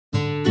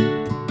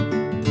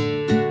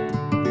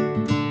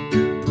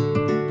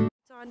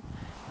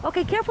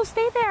Okay, careful,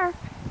 stay there.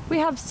 We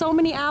have so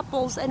many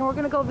apples and we're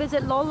gonna go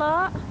visit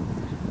Lola.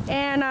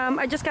 And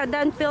I just got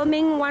done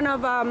filming one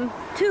of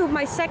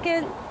my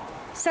second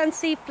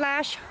Scentsy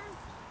flash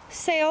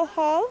sale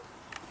haul.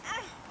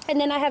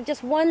 And then I have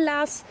just one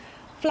last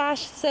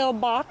flash sale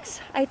box.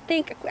 I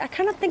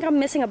kind of think I'm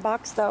missing a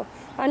box though,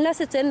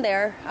 unless it's in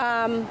there.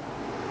 And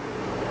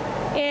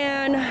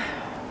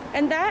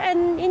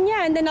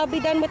then I'll be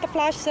done with the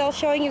flash sale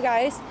showing you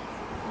guys.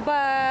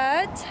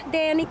 But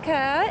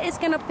Danica is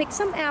gonna pick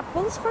some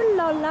apples for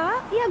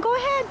Lola. Yeah, go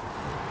ahead.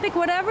 Pick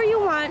whatever you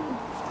want.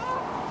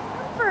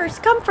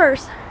 Come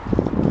first.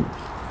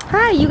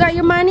 Hi, you got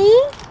your money?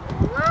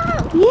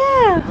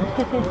 Yeah.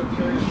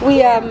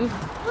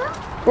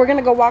 We're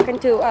gonna go walk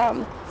into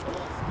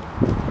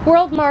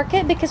World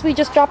Market because we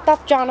just dropped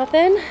off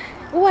Jonathan.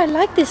 Oh, I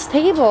like this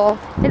table.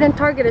 And then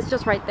Target is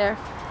just right there.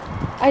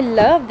 I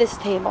love this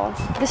table.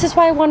 This is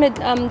why I wanted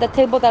the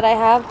table that I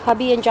have.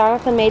 Hubby and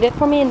Jonathan made it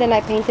for me and then I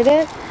painted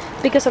it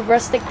because of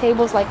rustic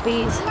tables like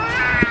these.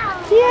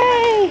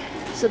 Yay!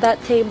 So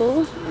that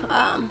table,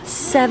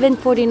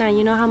 $7.49.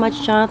 You know how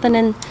much Jonathan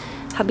and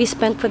hubby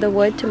spent for the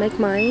wood to make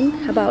mine?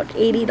 About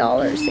 $80,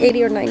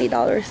 $80 or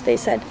 $90 they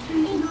said.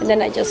 And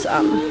then I just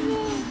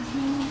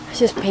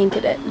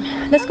painted it.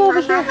 Let's go over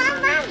here.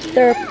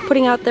 They're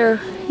putting out their,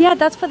 yeah,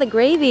 that's for the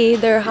gravy,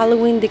 their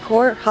Halloween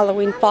decor,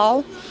 Halloween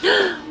fall.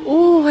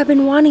 Ooh, I've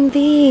been wanting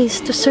these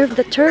to serve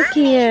the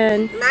turkey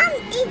in.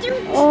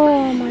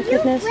 Oh my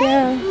goodness,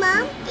 yeah.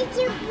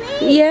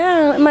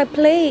 Yeah, my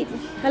plate.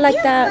 I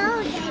like that.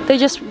 They're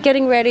just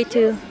getting ready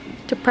to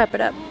prep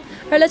it up.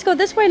 Alright, let's go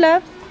this way,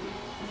 love.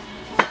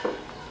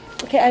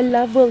 Okay, I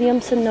love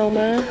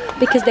Williams-Sonoma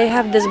because they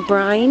have this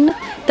brine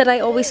that I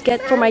always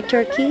get for my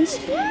turkeys.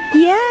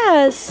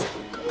 Yes!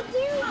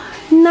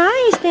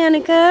 Nice,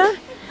 Danica.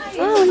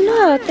 Oh,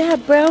 look, they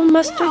have brown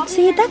mustard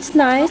seed. That's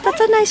nice.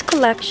 That's a nice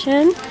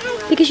collection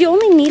because you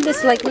only need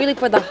this like really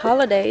for the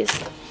holidays.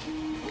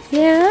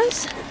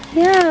 Yes?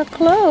 Yeah,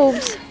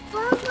 cloves.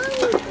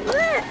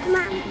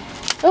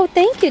 Oh,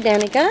 thank you,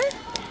 Danica.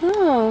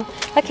 Oh,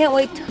 I can't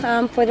wait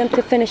for them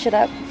to finish it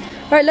up.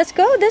 All right, let's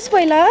go this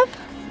way, love.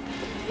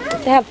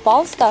 They have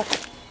fall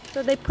stuff.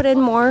 So they put in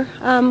more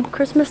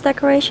Christmas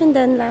decoration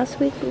than last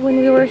week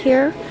when we were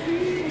here.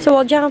 So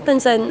while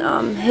Jonathan's in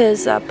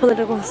his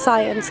political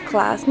science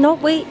class, no,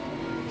 wait,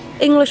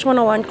 English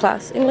 101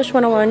 class. English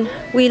 101,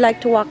 we like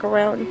to walk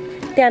around,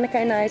 Danica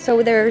and I.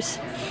 So there's,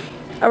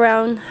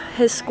 around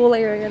his school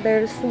area,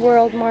 there's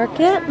World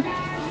Market,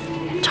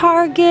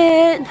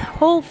 Target,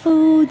 Whole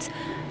Foods.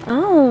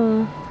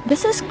 Oh,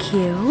 this is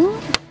cute.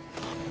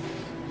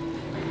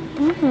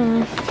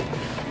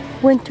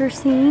 Winter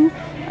scene.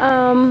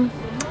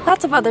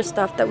 Lots of other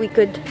stuff that we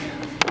could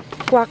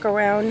walk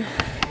around.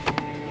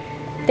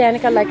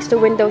 Danica likes to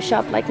window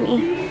shop like me.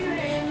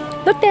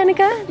 Look,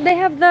 Danica, they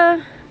have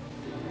the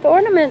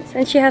ornaments,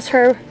 and she has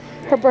her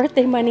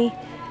birthday money.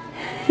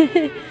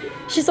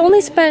 She's only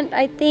spent,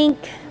 I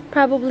think,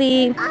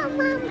 probably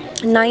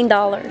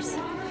 $9.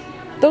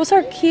 Those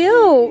are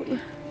cute.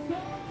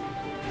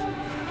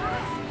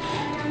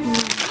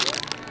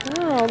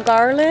 Oh,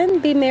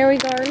 garland, Be Merry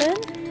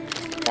garland.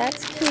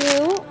 That's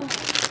cute.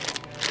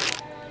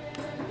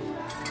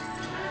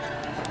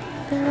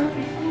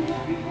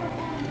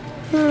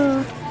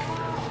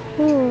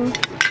 Ooh. Look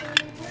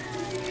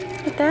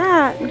at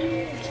that.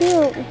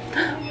 Cute.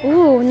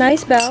 Ooh,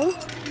 nice bell.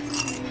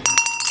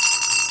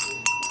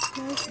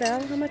 Nice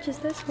bell. How much is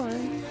this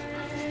one?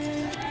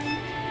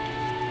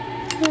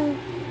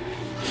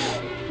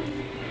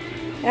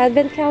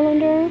 Advent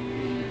calendar.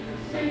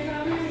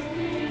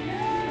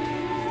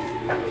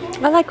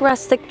 I like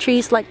rustic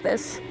trees like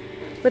this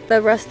with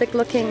the rustic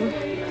looking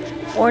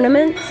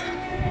ornaments.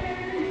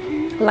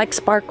 I like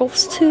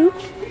sparkles too.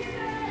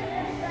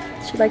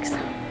 She likes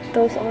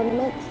those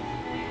ornaments.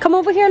 Come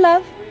over here,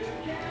 love.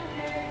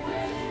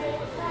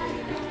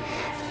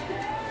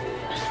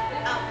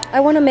 I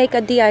want to make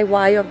a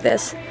DIY of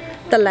this.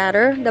 The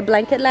ladder, the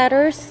blanket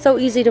ladders, so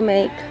easy to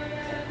make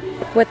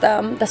with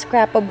the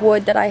scrap of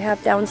wood that I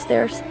have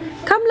downstairs.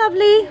 Come,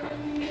 lovely.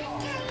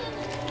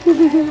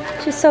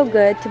 She's so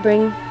good to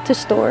bring to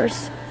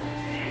stores.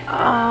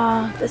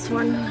 Ah, this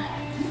one.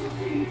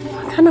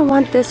 I kind of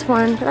want this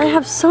one, but I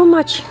have so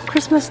much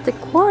Christmas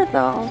decor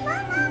though.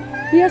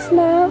 Yes,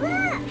 love.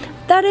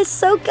 That is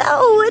so cool.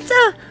 Oh, it's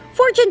a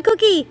fortune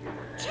cookie.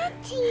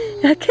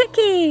 A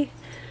cookie.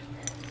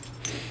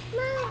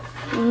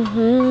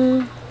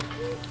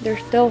 They're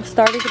still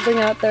starting to bring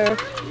out their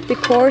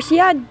decors.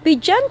 Yeah, be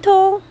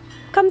gentle.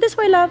 Come this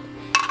way, love.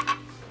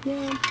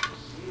 Yeah.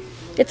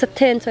 It's a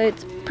tin, so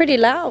it's pretty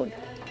loud.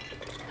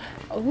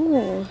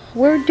 Oh,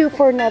 we're due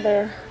for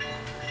another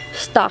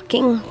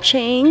stocking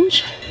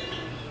change.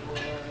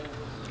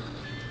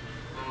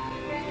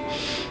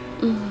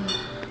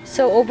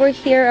 So over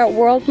here at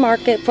World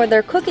Market for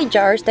their cookie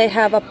jars, they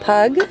have a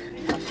pug.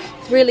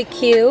 Really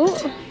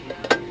cute.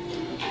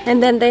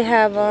 And then they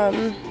have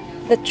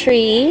the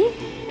tree.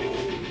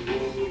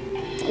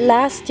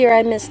 Last year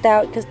I missed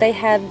out because they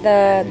had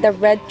the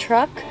red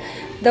truck.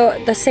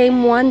 The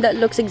same one that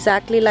looks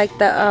exactly like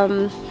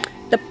the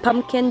the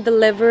pumpkin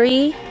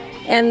delivery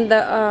and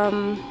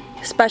the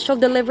special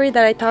delivery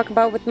that I talk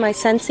about with my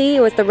Scentsy.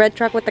 It was the red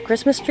truck with the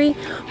Christmas tree.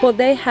 Well,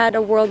 they had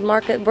a world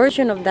market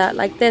version of that,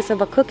 like this,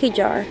 of a cookie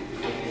jar.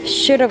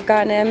 Should have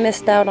gotten it. I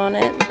missed out on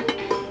it.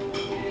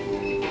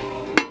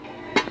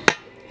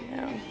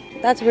 Yeah,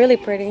 that's really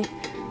pretty.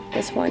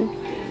 This one.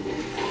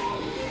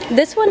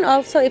 This one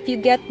also, if you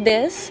get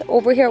this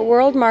over here at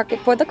World Market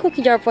for the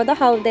cookie jar for the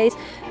holidays,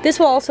 this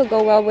will also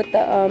go well with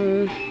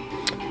the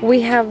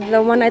we have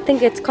the one, I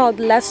think it's called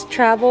Less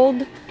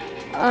Traveled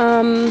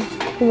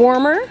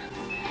Warmer.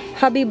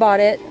 Hubby bought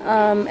it,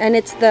 and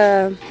it's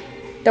the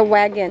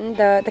wagon,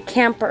 the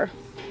camper.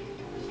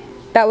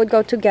 That would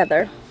go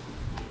together.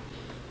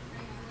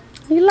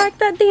 You like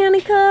that,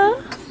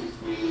 Danica?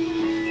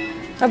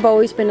 I've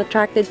always been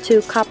attracted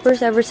to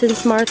coppers ever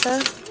since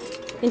Martha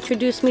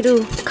introduced me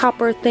to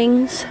copper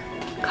things.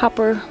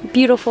 Copper,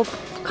 beautiful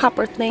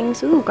copper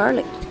things. Ooh,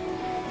 garlic.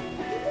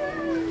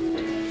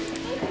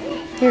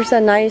 Here's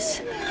a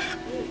nice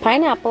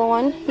pineapple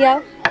one.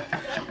 Yeah.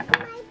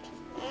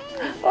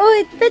 Oh,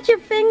 it bit your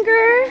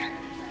finger.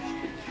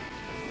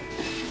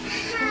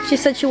 She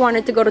said she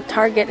wanted to go to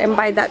Target and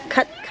buy that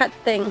cut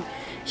thing.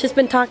 She's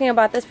been talking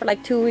about this for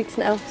like 2 weeks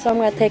now, so I'm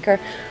gonna take her.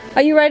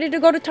 Are you ready to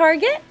go to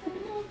Target?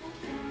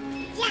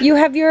 Yeah. You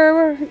have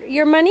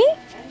your money?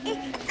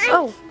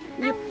 Oh,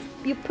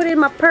 you put it in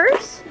my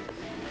purse?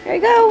 There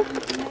you go.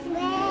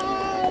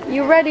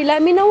 You ready?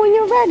 Let me know when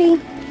you're ready.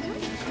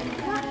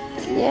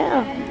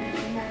 Yeah.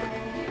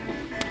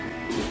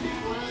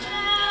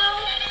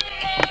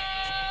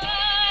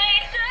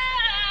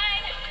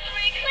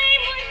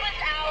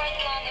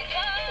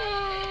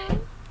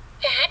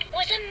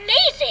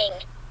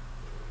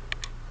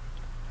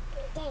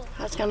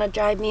 That's gonna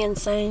drive me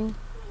insane,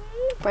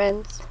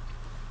 friends.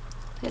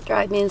 It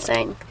drives me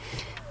insane.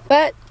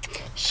 But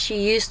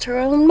she used her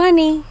own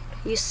money.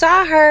 You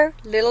saw her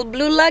little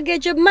blue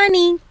luggage of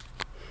money.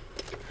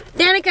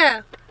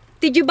 Danica,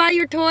 did you buy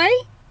your toy?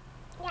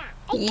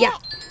 Yeah.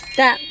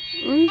 That.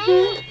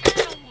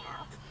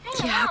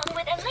 Yeah.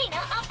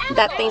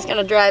 That thing's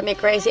gonna drive me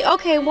crazy.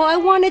 Okay, well, I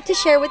wanted to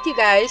share with you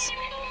guys.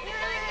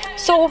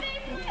 So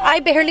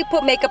I barely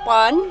put makeup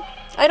on.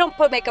 I don't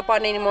put makeup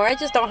on anymore. I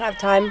just don't have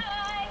time.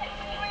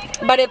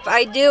 But if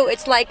I do,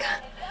 it's like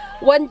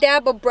one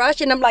dab of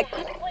brush and I'm like,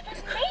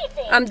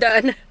 I'm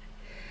done.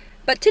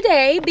 But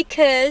today,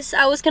 because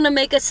I was gonna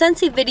make a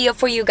Scentsy video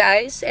for you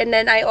guys, and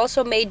then I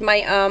also made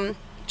my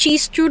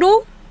cheese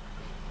strudel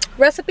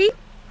recipe.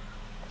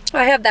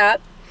 I have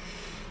that.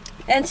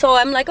 And so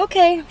I'm like,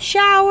 okay,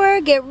 shower,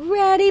 get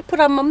ready,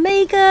 put on my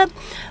makeup.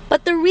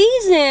 But the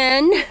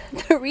reason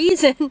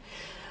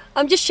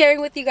I'm just sharing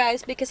with you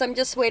guys because I'm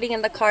just waiting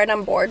in the car and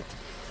I'm bored.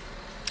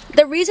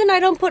 The reason I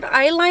don't put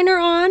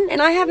eyeliner on,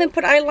 and I haven't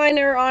put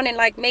eyeliner on in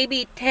like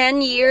maybe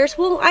 10 years.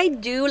 Well, I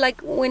do like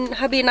when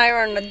hubby and I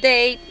are on a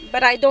date,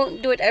 but I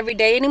don't do it every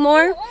day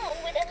anymore.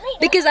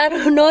 Because I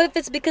don't know if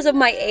it's because of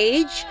my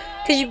age.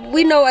 Because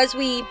we know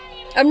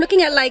I'm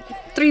looking at like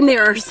 3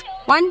 mirrors.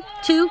 1,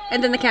 2,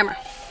 and then the camera.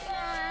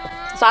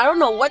 So I don't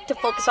know what to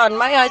focus on.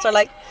 My eyes are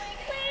like,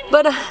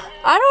 but I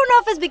don't know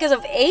if it's because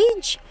of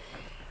age.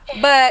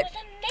 But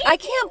I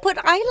can't put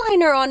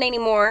eyeliner on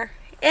anymore.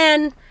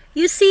 And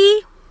you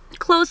see,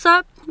 close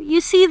up,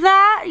 you see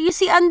that? You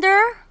see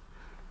under?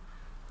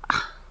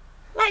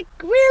 Like,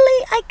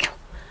 really?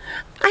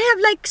 I have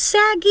like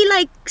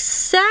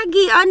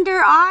saggy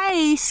under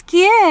eye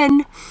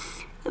skin.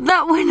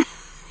 That when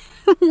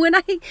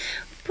I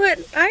put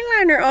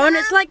eyeliner on,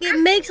 it's like it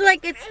makes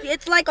like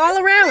it's like all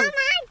around.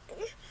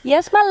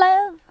 Yes, my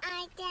love.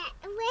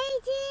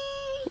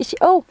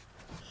 Oh,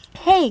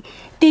 hey,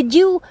 did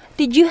you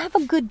have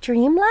a good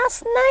dream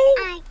last night?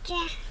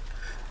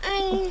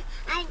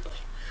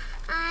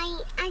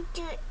 I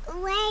did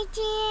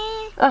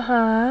wedges.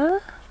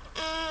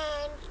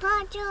 And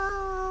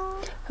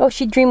puzzles. Oh,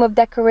 she dreamed of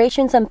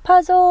decorations and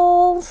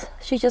puzzles.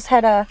 She just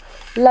had a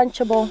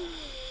Lunchable.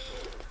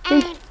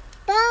 And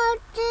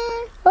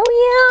puzzles. Oh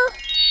yeah,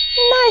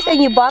 nice.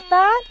 And you bought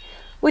that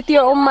with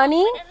your own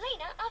money?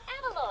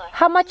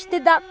 How much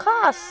did that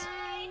cost?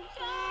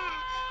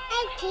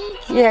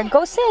 Yeah,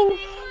 go sing.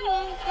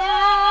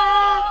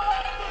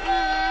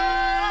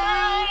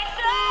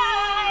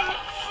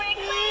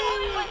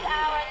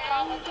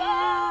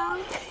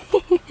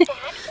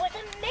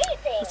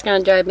 It's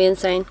gonna drive me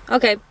insane.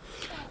 Okay,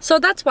 so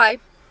that's why.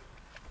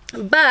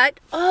 But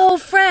oh,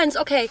 friends,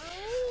 okay,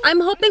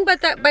 I'm hoping by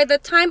the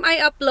time I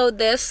upload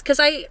this, because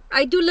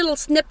I do little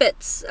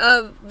snippets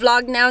of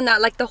vlog now, not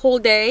like the whole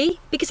day,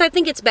 because I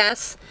think it's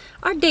best.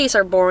 Our days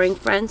are boring,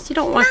 friends. You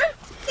don't want.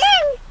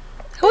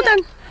 Hold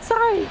on.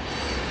 Sorry.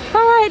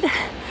 All right.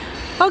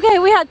 Okay,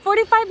 we had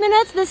 45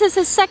 minutes. This is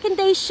his second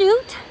day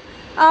shoot.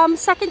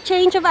 Second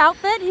change of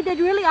outfit. He did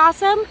really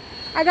awesome.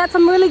 I got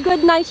some really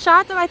good, nice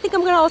shots, and I think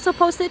I'm gonna also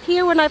post it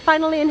here when I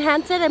finally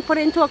enhance it and put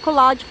it into a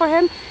collage for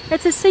him.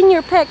 It's his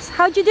senior pics.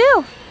 How'd you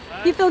do?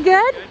 You feel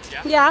good?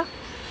 Yeah.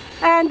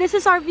 And this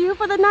is our view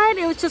for the night.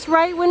 It was just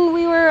right when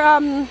we were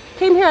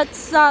came here at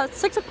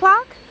 6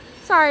 o'clock.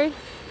 Sorry.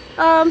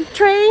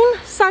 Train,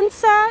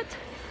 sunset,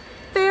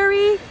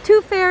 fairy,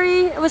 two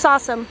fairy. It was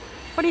awesome.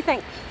 What do you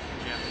think?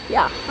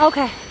 Yeah,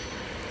 okay.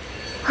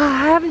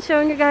 I haven't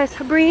shown you guys.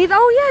 Breathe.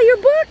 Oh yeah, your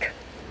book.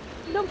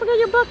 Don't forget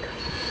your book.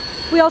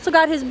 We also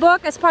got his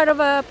book as part of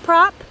a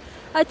prop.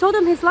 I told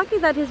him he's lucky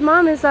that his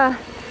mom is a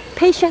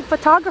patient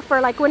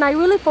photographer. Like when I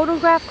really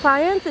photograph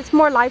clients, it's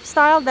more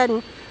lifestyle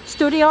than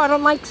studio. I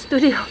don't like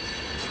studio.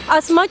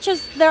 As much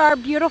as there are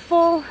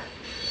beautiful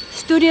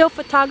studio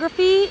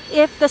photography,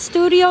 if the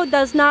studio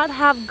does not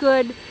have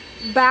good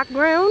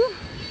background,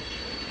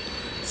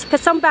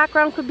 because some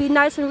background could be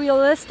nice and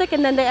realistic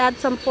and then they add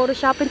some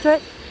Photoshop into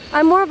it.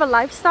 I'm more of a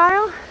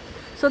lifestyle.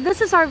 So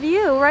this is our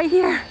view right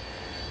here.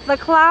 The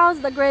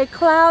clouds, the gray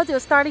clouds, it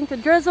was starting to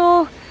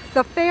drizzle.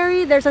 The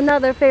ferry, there's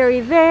another ferry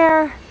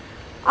there.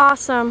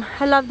 Awesome,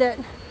 I loved it.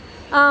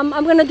 I'm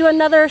gonna do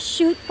another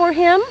shoot for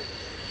him.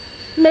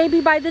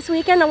 Maybe by this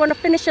weekend. I want to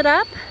finish it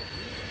up.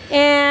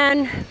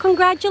 And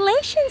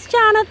congratulations,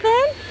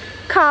 Jonathan,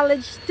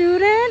 college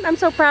student. I'm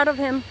so proud of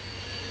him.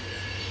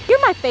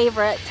 You're my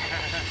favorite.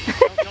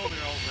 Don't tell the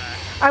girls that.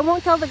 I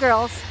won't tell the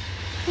girls.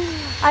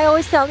 I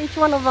always tell each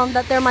one of them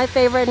that they're my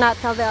favorite, not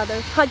tell the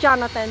others. Huh,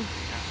 Jonathan?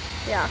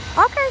 Yeah.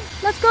 Okay,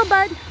 let's go,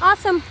 bud.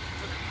 Awesome.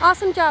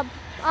 Awesome job.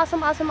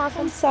 Awesome, awesome,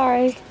 awesome. I'm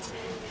sorry.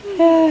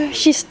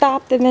 She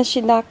stopped and then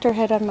she knocked her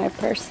head on my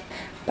purse.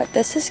 But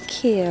this is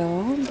cute.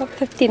 About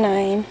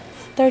 59.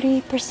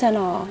 30%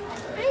 off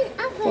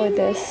for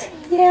this.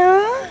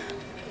 Yeah.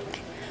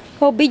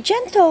 Well, be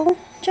gentle.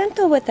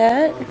 Gentle with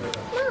it.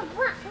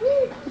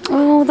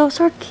 Oh, those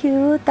are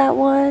cute. That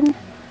one.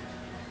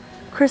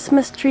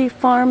 Christmas tree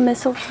farm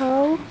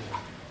mistletoe.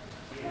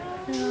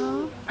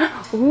 Yeah.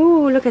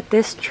 Ooh, look at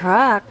this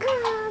truck.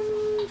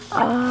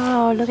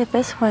 Oh, look at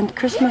this one.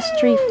 Christmas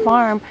tree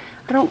farm.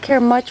 I don't care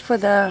much for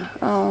the,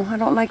 I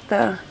don't like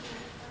the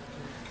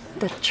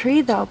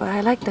tree though, but I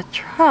like the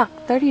truck.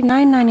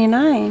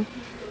 $39.99.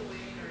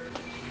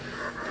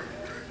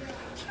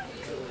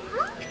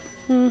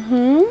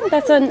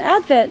 That's an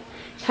advent.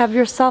 Have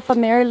yourself a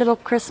merry little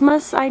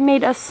Christmas. I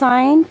made a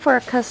sign for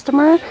a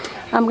customer.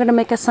 I'm gonna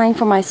make a sign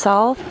for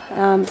myself.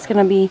 It's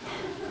gonna be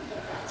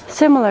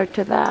similar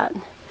to that,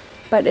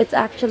 but it's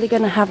actually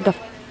gonna have the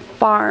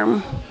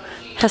farm.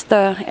 Has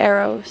the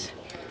arrows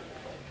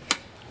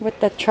with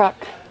the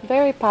truck.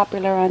 Very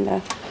popular on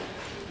the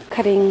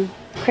cutting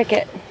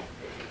cricket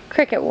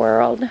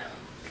world.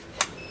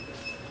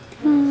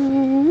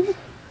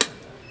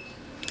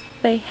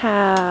 They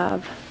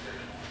have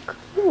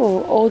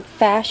cool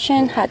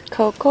old-fashioned hot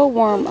cocoa,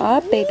 warm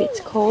up, baby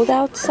it's cold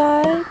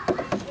outside.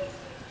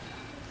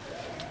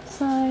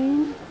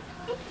 Sign.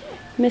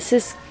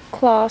 Mrs.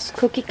 Claus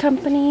Cookie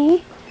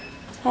Company.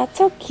 That's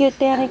so cute,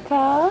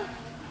 Danica.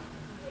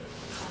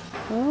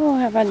 Oh,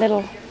 I have a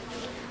little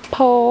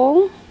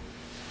pole.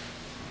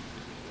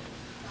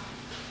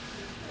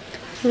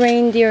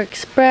 Reindeer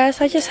Express.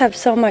 I just have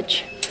so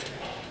much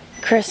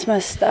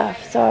Christmas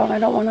stuff, so I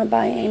don't want to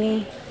buy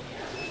anything.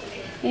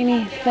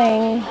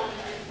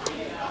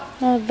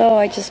 Although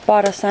I just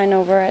bought a sign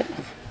over at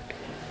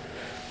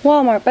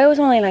Walmart, but it was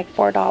only like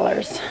 $4.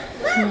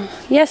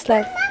 Yes,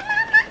 love.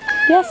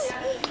 Yes,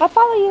 I'll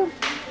follow you.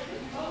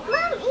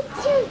 Mom,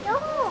 it's your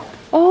dog.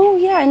 Oh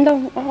yeah, and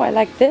I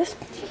like this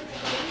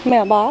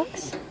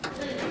mailbox.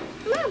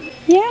 Mom.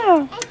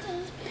 Yeah,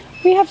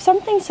 we have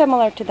something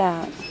similar to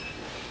that.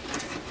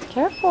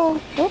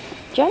 Careful. Oop,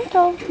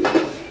 gentle.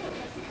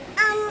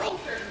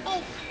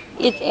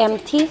 It's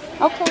empty.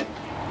 Okay.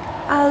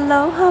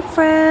 Aloha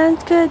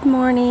friends. Good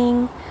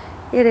morning.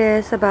 It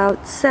is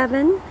about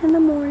 7 in the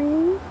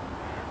morning.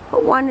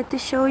 But wanted to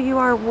show you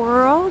our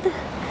world.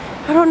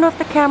 I don't know if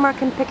the camera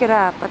can pick it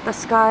up, but the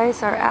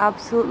skies are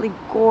absolutely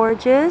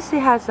gorgeous.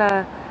 It has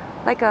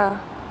like a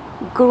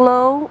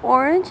glow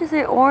orange. Is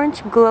it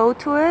orange glow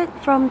to it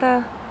from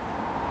the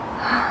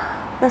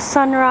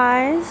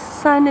sunrise?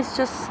 Sun is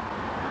just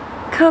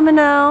coming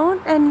out,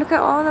 and look at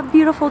all the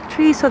beautiful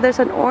trees. So there's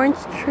an orange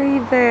tree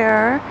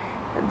there.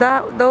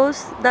 That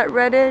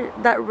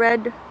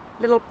red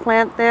little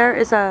plant there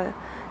is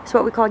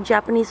what we call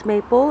Japanese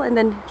maple, and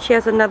then she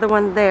has another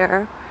one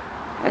there,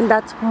 and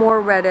that's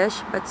more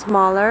reddish but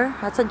smaller.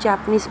 That's a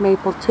Japanese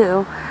maple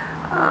too.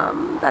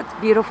 That's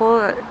beautiful.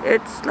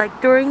 It's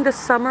like during the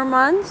summer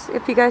months,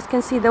 if you guys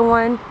can see the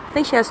one, I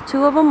think she has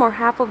 2 of them or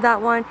half of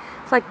that one.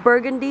 It's like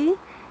burgundy,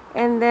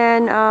 and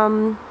then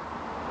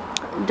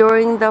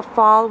during the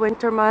fall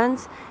winter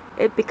months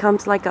it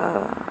becomes like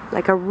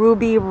a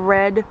ruby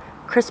red,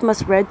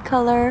 Christmas red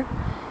color.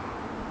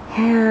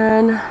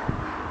 And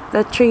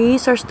the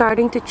trees are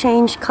starting to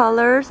change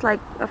colors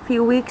like a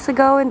few weeks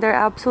ago, and they're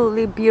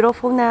absolutely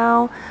beautiful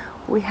now.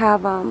 We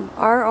have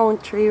our own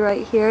tree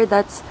right here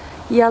that's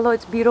yellow.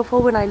 It's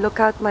beautiful when I look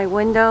out my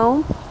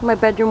window, my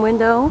bedroom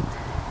window,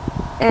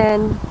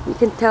 and you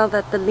can tell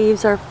that the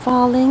leaves are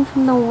falling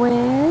from the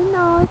wind.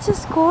 Oh, it's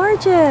just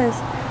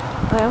gorgeous.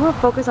 I'm gonna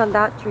focus on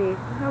that tree.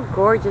 Look how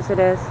gorgeous it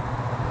is.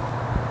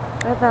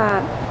 Look at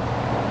that.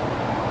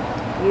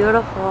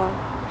 Beautiful.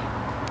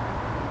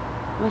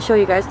 I'm gonna show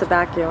you guys the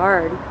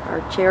backyard,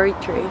 our cherry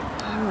tree.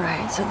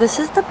 Alright, so this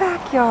is the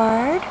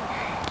backyard,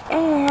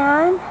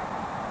 and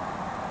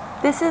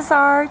This is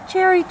our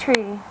cherry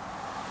tree.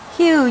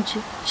 Huge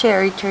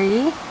cherry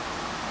tree.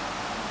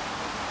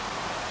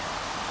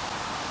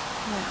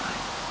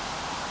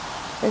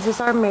 This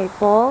is our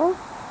maple.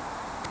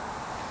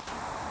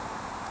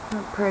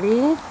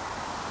 Pretty.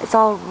 It's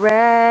all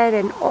red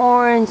and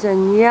orange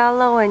and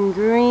yellow and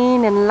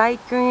green and light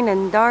green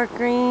and dark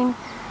green,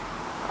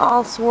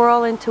 all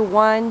swirl into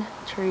one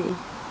tree.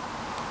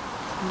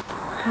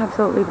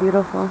 Absolutely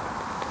beautiful.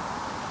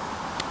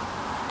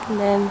 And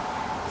then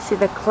see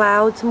the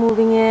clouds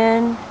moving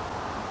in.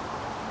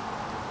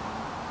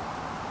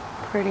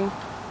 Pretty.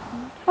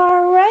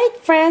 Alright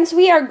friends,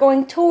 we are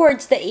going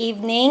towards the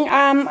evening.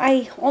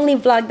 I only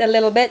vlogged a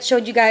little bit,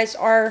 showed you guys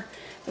our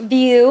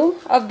view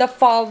of the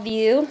fall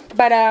view,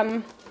 but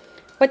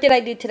what did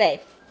I do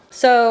today?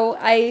 So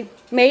I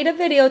made a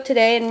video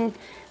today and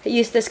I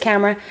used this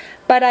camera,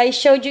 but I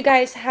showed you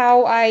guys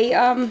how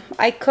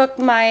I cook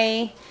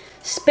my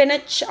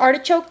spinach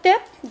artichoke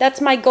dip.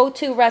 That's my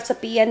go-to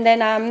recipe. And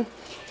then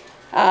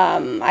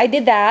I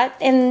did that,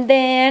 and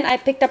then I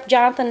picked up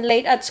Jonathan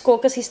late at school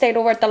because he stayed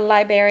over at the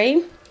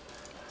library.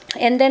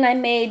 And then I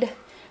made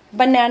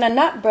banana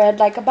nut bread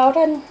like about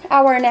an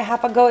hour and a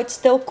half ago. It's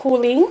still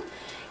cooling,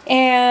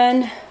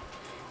 and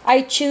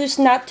I choose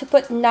not to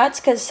put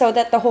nuts so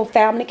that the whole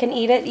family can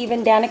eat it,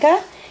 even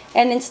Danica.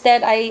 And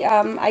instead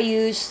I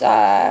use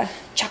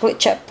chocolate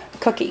chip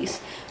cookies.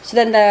 So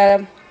then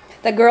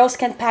the girls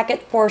can pack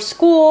it for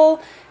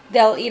school.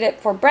 They'll eat it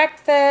for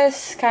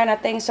breakfast, kind of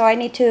thing. So I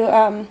need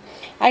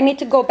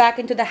to go back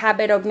into the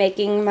habit of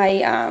making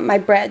my my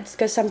breads,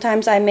 because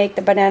sometimes I make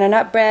the banana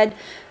nut bread.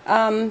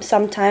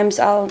 Sometimes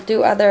I'll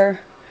do other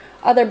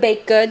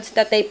baked goods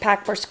that they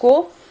pack for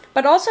school.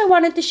 But also I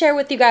wanted to share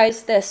with you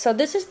guys this. So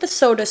this is the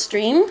soda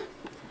stream,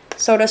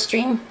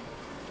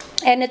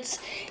 and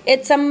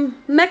it's a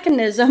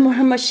mechanism or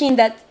a machine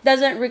that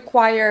doesn't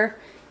require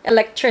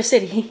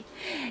electricity.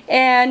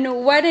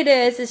 And what it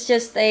is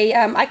just a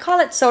I call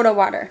it soda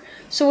water.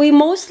 So we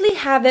mostly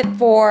have it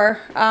for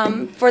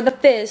the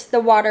fizz,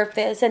 the water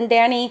fizz. And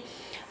Danny,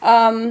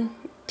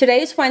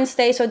 today's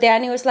Wednesday, so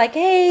Danny was like,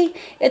 hey,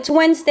 it's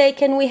Wednesday,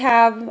 can we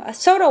have a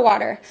soda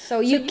water?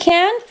 So you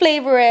can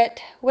flavor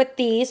it with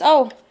these.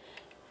 Oh,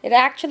 it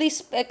actually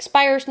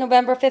expires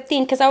November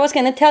 15th, because I was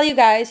going to tell you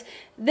guys,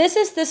 this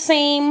is the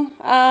same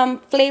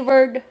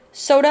flavored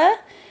soda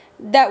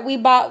that we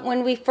bought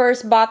when we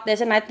first bought this,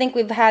 and I think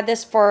we've had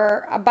this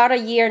for about a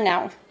year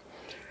now.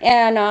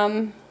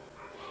 And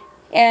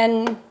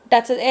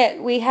that's it.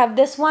 We have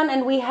this one,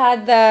 and we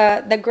had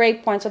the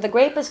grape one. So the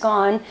grape is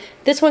gone.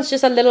 This one's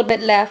just a little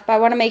bit left, but I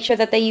want to make sure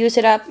that they use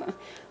it up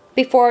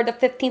before the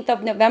 15th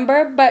of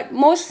November. But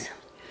more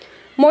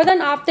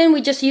than often,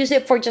 we just use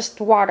it for just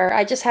water.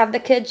 I just have the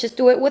kids just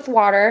do it with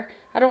water.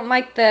 I don't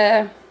like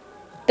the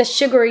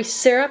sugary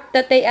syrup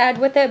that they add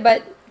with it,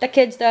 but the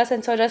kids does,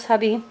 and so does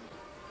hubby.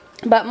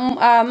 But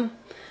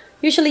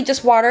usually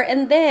just water.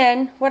 And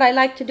then what I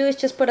like to do is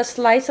just put a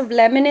slice of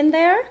lemon in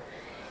there,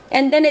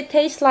 and then it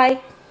tastes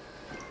like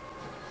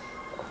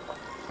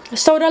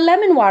soda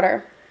lemon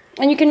water,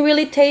 and you can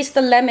really taste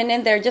the lemon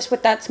in there just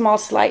with that small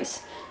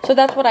slice. So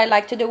that's what I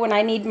like to do when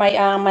I need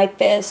my my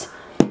fizz.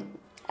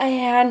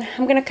 And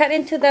I'm gonna cut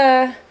into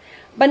the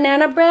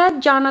banana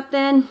bread.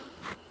 Jonathan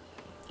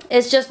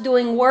is just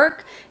doing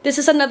work. This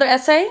is another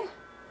essay.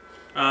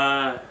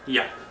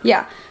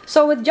 Yeah.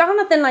 So with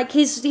Jonathan, like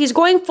he's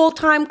going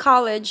full-time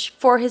college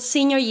for his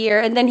senior year,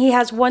 and then he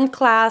has one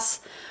class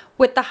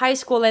with the high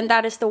school, and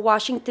that is the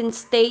Washington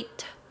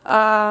State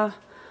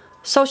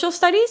Social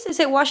Studies. Is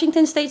it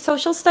Washington State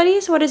Social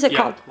Studies? What is it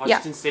called?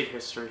 Washington State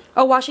History.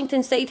 Oh,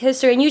 Washington State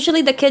History. And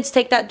usually the kids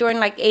take that during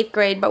like 8th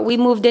grade, but we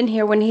moved in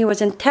here when he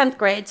was in 10th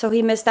grade, so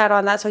he missed out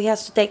on that, so he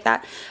has to take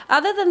that.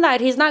 Other than that,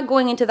 he's not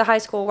going into the high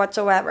school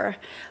whatsoever.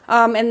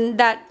 And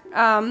that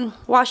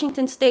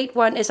Washington State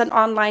one is an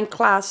online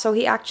class, so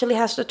he actually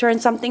has to turn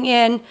something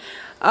in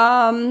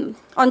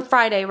on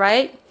Friday,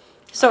 right?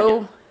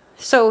 So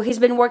he's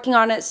been working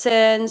on it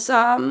since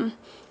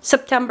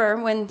September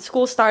when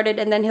school started,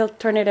 and then he'll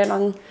turn it in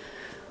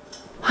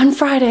on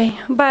Friday.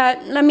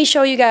 But let me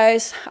show you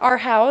guys our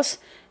house.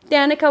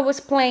 Danica was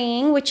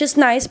playing, which is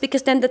nice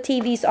because then the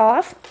TV's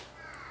off.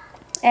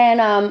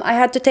 And I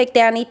had to take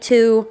Danny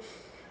to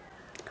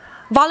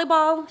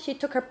volleyball. She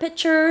took her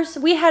pictures.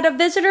 We had a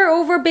visitor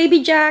over,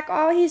 baby Jack.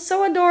 Oh, he's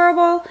so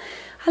adorable.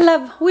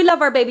 We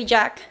love our baby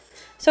Jack.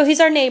 So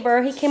he's our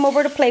neighbor. He came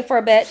over to play for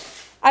a bit.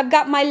 I've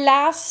got my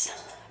last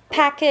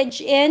package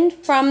in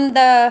from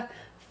the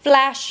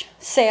flash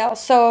sale,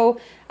 so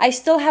I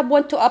still have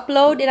one to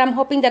upload, and I'm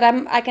hoping that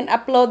I can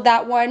upload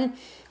that one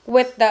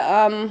with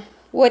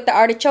the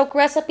artichoke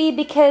recipe,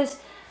 because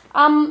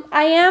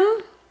I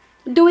am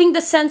doing the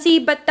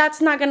Scentsy, but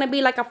that's not gonna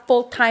be like a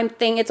full-time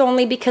thing. It's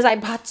only because I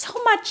bought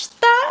so much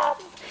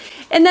stuff,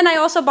 and then I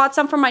also bought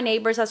some for my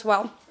neighbors as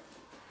well,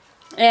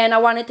 and I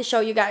wanted to show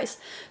you guys.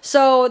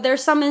 So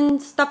there's some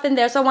stuff in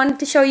there, so I wanted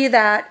to show you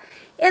that.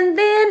 And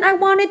then I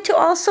wanted to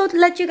also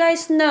let you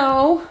guys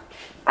know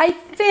I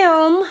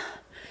film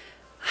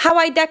how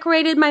I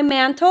decorated my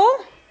mantle.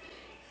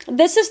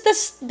 this is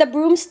the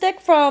broomstick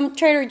from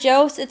Trader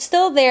Joe's. It's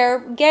still there.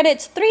 Get it.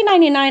 It's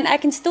 $3.99. I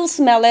can still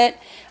smell it.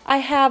 I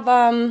have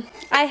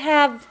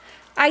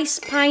ice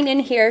pine in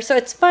here. So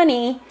it's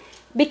funny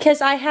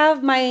because I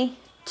have my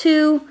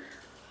two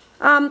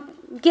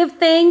give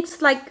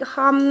thanks, like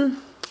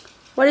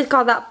what do you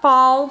call that,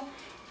 fall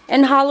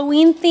and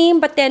Halloween theme,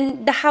 but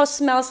then the house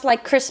smells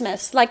like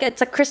Christmas, like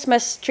it's a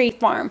Christmas tree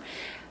farm.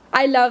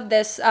 I love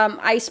this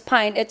ice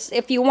pine. It's,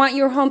 if you want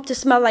your home to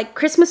smell like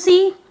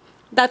Christmassy,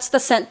 that's the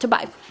scent to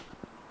buy.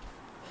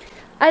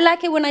 I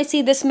like it when I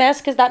see this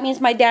mess because that means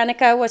my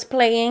Danica was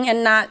playing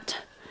and not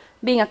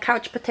being a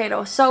couch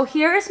potato. So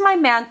here is my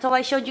mantle.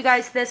 I showed you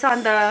guys this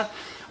on the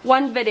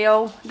one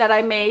video that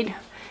I made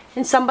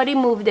and somebody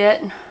moved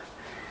it.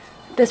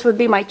 This would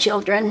be my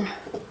children,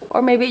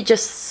 or maybe it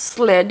just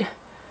slid.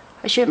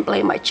 I shouldn't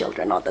blame my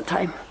children all the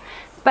time.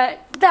 But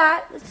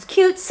that's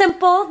cute,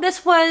 simple.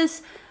 This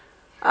was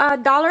a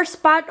dollar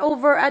spot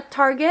over at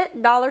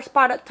Target. Dollar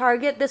spot at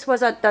Target. This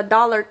was at the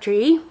Dollar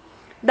Tree.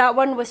 That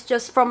one was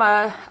just from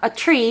a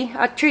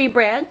tree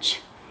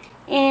branch.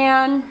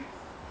 And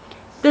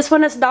this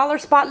one is dollar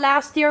spot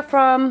last year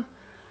from,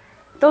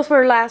 those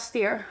were last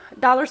year.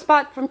 Dollar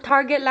spot from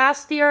Target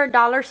last year.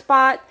 Dollar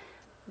spot,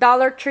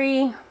 Dollar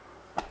Tree.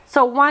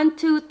 So 1,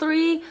 2,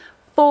 3,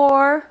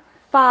 4,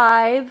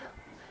 5,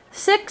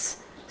 6.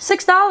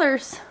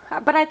 $6.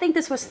 But I think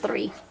this was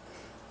 3.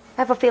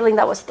 I have a feeling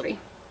that was 3.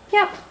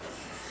 Yeah.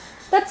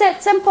 That's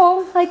it.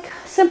 Simple. Like,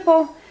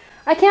 simple.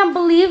 I can't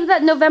believe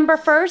that November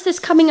 1st is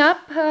coming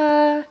up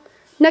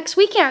next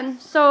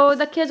weekend. So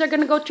the kids are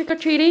going to go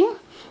trick-or-treating.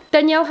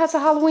 Danielle has a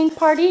Halloween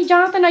party.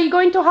 Jonathan, are you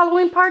going to a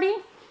Halloween party?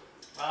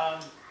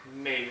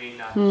 Maybe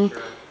not sure.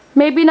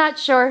 Maybe not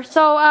sure.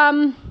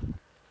 So,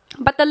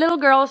 but the little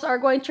girls are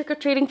going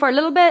trick-or-treating for a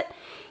little bit.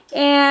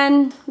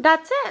 And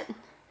that's it.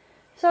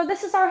 So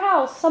this is our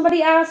house.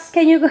 Somebody asked,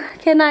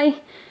 can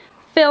I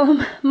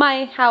film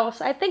my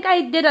house? I think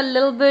I did a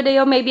little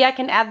video. Maybe I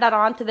can add that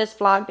on to this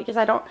vlog because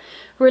I don't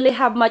really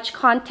have much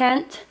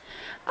content.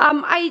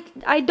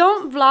 I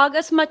don't vlog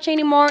as much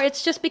anymore.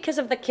 It's just because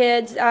of the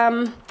kids.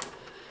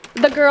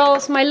 The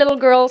girls, my little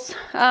girls,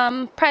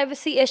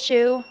 privacy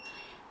issue.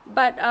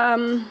 But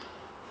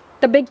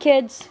the big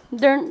kids,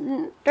 they're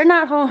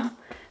not home.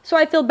 So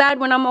I feel bad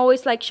when I'm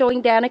always like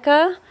showing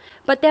Danica.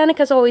 But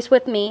Danica's always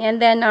with me.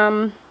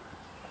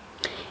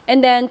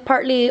 And then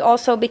partly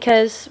also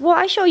because, well,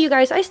 I show you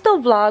guys, I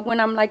still vlog when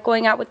I'm like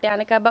going out with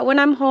Danica, but when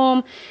I'm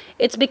home,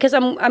 it's because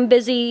I'm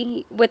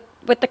busy with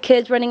the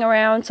kids running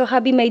around. So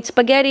hubby made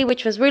spaghetti,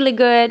 which was really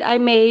good. I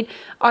made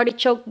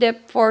artichoke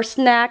dip for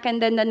snack, and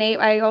then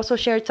I also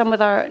shared some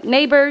with our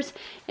neighbors.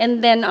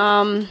 And then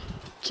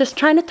just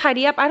trying to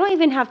tidy up. I don't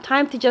even have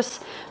time to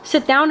just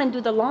sit down and do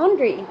the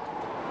laundry,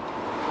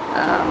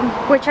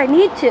 which I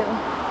need to.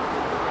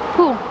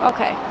 Ooh,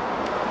 okay.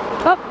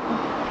 Oh,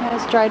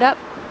 it's dried up.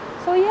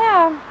 So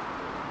yeah,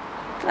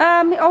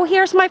 oh,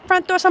 here's my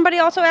front door. Somebody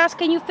also asked,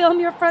 can you film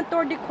your front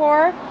door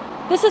decor?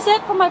 This is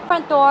it for my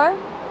front door.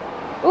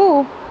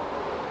 Ooh,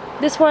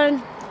 this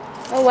one,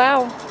 oh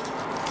wow.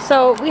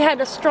 So we had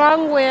a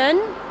strong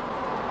wind.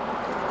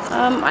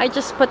 I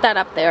just put that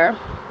up there.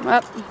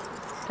 Up,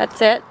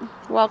 that's it.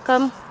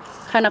 Welcome.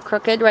 Kind of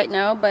crooked right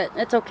now, but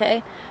it's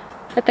okay.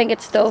 I think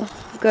it's still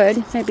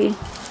good. Maybe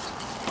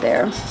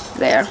there.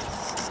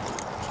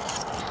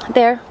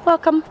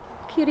 Welcome,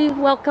 cutie,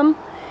 welcome.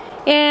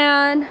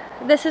 And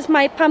this is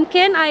my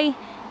pumpkin. I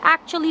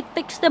actually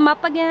fixed them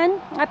up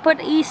again. I put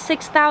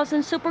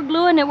E6000 super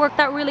glue and it worked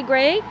out really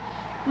great.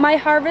 My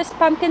harvest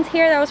pumpkins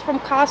here, that was from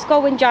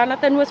Costco when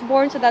Jonathan was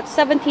born, so that's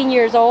 17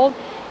 years old.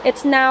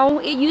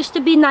 It used to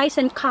be nice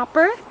and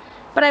copper,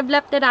 but I've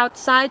left it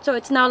outside, so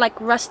it's now like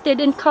rusted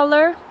in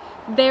color,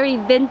 very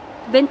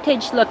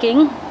vintage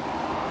looking.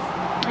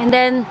 And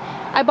then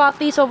I bought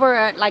these over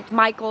at like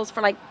Michael's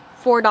for like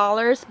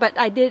 $4, but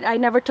I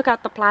never took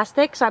out the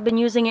plastic, so I've been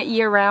using it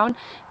year round.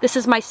 This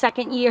is my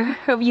second year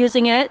of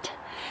using it.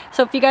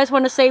 So if you guys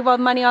want to save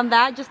on money on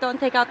that, just don't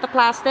take out the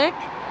plastic,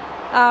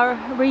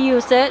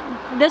 reuse it.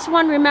 This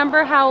one,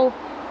 remember how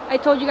I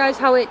told you guys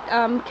how it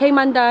came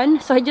undone,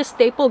 so I just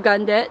staple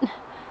gunned it.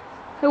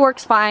 It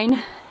works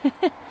fine.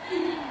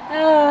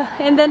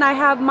 And then I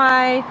have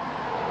my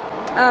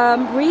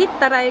wreath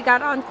that I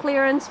got on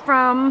clearance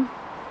from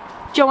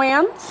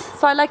Joann's.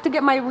 So I like to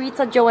get my wreaths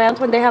at Joann's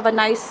when they have a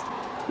nice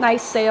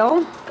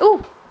sale.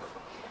 Ooh,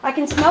 I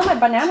can smell my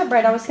banana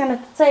bread. I was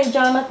gonna say,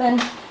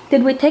 Jonathan,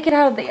 did we take it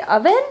out of the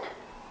oven?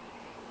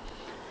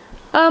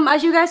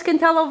 As you guys can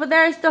tell over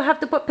there, I still have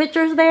to put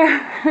pictures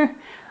there.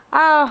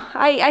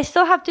 I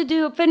still have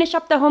to finish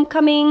up the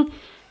homecoming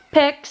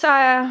pics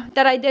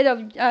that I did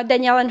of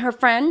Danielle and her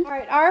friend. All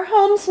right, our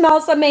home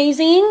smells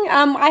amazing.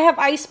 I have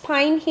ice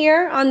pine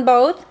here on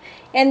both.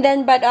 And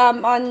then, but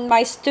on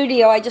my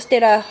studio, I just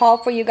did a haul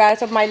for you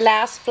guys of my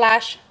last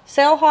flash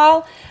sale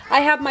haul.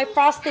 I have my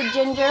frosted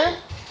ginger,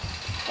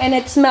 and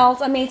it smells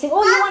amazing.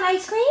 Oh, you want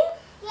ice cream?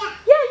 Yeah.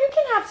 Yeah, you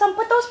can have some.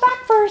 Put those back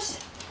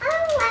first.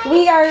 Alright.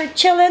 We are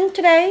chilling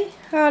today,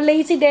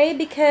 lazy day,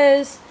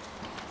 because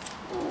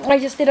I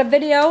just did a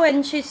video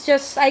and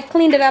I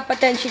cleaned it up, but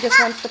then she just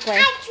wants to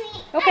play.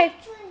 Okay.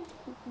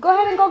 Go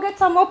ahead and go get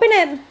some. Open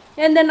it.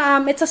 And then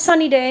it's a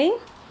sunny day.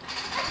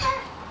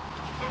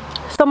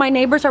 So my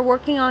neighbors are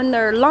working on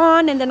their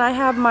lawn, and then I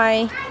have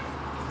my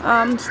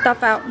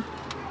stuff out.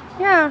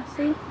 Yeah,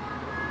 see?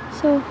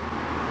 So,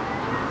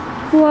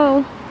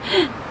 whoa.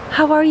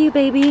 How are you,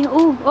 baby?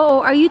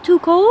 Oh, are you too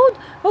cold?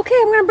 Okay,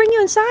 I'm gonna bring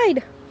you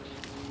inside.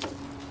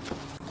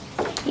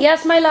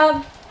 Yes, my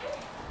love.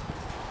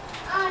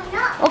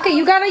 Okay,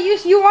 you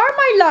are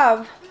my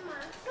love.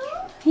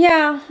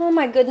 Yeah, oh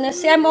my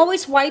goodness. See, I'm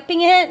always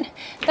wiping it.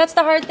 That's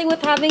the hard thing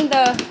with having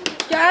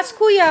ask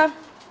Kuya.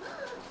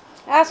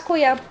 Ask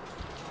Kuya.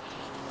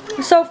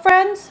 So,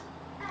 friends.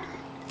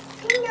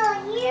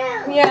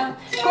 Yeah.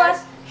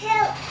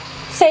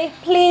 Say,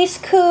 please,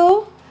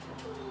 Koo.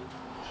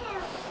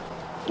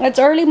 It's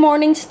early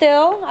morning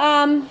still.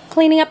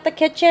 Cleaning up the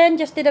kitchen.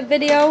 Just did a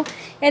video.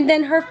 And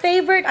then her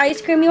favorite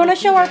ice cream. You want to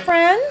show our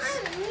friends?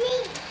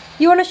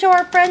 You want to show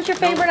our friends your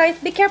favorite ice?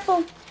 Be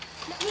careful.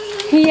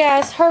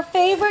 Yes, her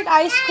favorite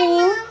ice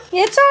cream.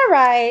 It's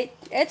alright.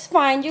 It's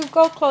fine. You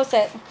go close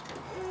it.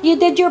 You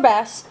did your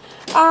best.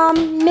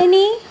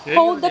 Mini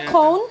hold the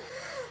cone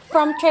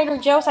from Trader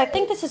Joe's. I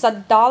think this is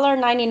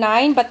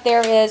 $1.99, but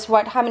there is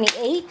how many?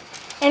 8?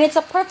 And it's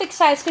a perfect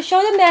size. Could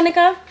show them,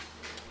 Danica.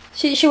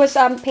 She was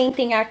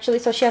painting actually,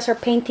 so she has her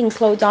painting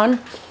clothes on.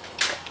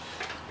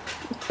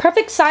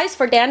 Perfect size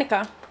for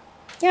Danica.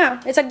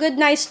 Yeah, it's a good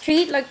nice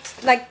treat,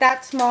 like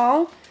that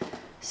small.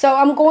 So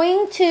I'm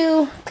going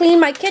to clean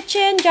my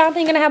kitchen.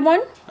 Jonathan, you gonna have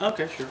one?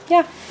 Okay, sure.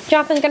 Yeah,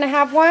 Jonathan's gonna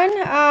have one.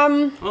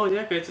 Oh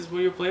yeah, okay, this is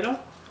where your Play-Doh?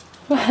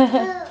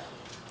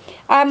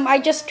 I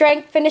just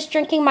finished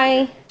drinking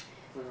my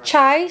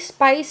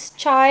spiced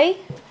chai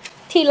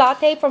tea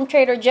latte from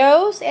Trader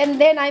Joe's,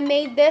 and then I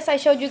made this. I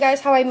showed you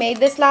guys how I made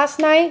this last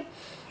night.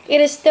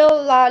 It is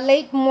still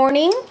late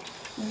morning,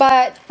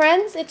 but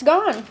friends, it's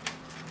gone.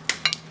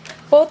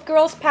 Both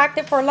girls packed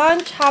it for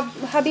lunch.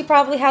 Hubby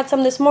probably had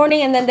some this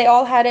morning, and then they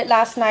all had it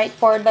last night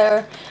for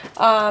their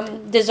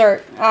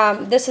dessert.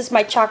 This is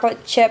my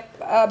chocolate chip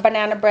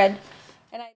banana bread. And